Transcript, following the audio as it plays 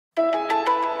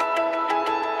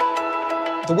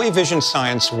The way vision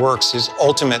science works is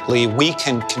ultimately we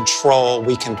can control,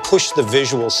 we can push the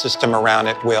visual system around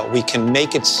at will. We can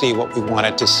make it see what we want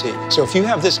it to see. So if you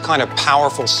have this kind of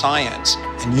powerful science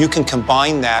and you can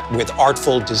combine that with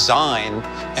artful design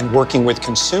and working with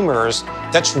consumers,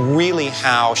 that's really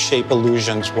how Shape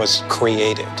Illusions was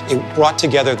created. It brought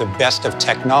together the best of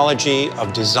technology,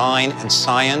 of design and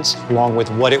science, along with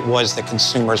what it was that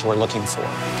consumers were looking for.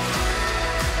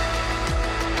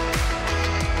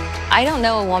 I don't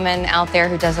know a woman out there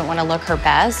who doesn't want to look her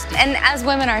best. And as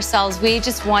women ourselves, we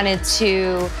just wanted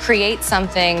to create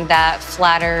something that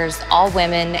flatters all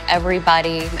women,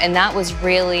 everybody. And that was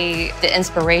really the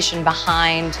inspiration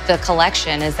behind the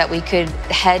collection, is that we could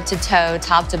head to toe,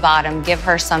 top to bottom, give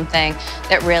her something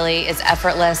that really is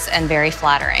effortless and very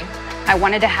flattering. I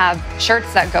wanted to have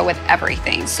shirts that go with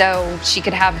everything. So she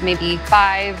could have maybe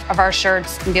 5 of our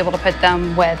shirts and be able to put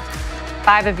them with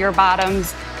 5 of your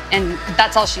bottoms. And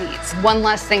that's all she needs. One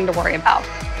less thing to worry about.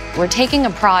 We're taking a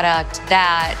product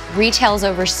that retails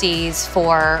overseas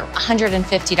for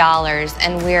 $150,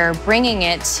 and we're bringing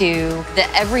it to the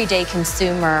everyday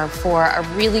consumer for a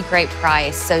really great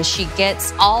price. So she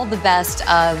gets all the best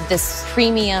of this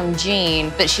premium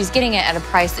jean, but she's getting it at a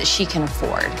price that she can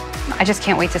afford. I just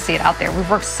can't wait to see it out there. We've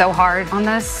worked so hard on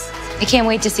this. I can't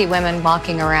wait to see women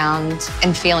walking around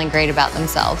and feeling great about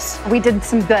themselves. We did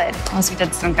some good. We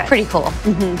did some good. Pretty cool.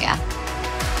 Yeah.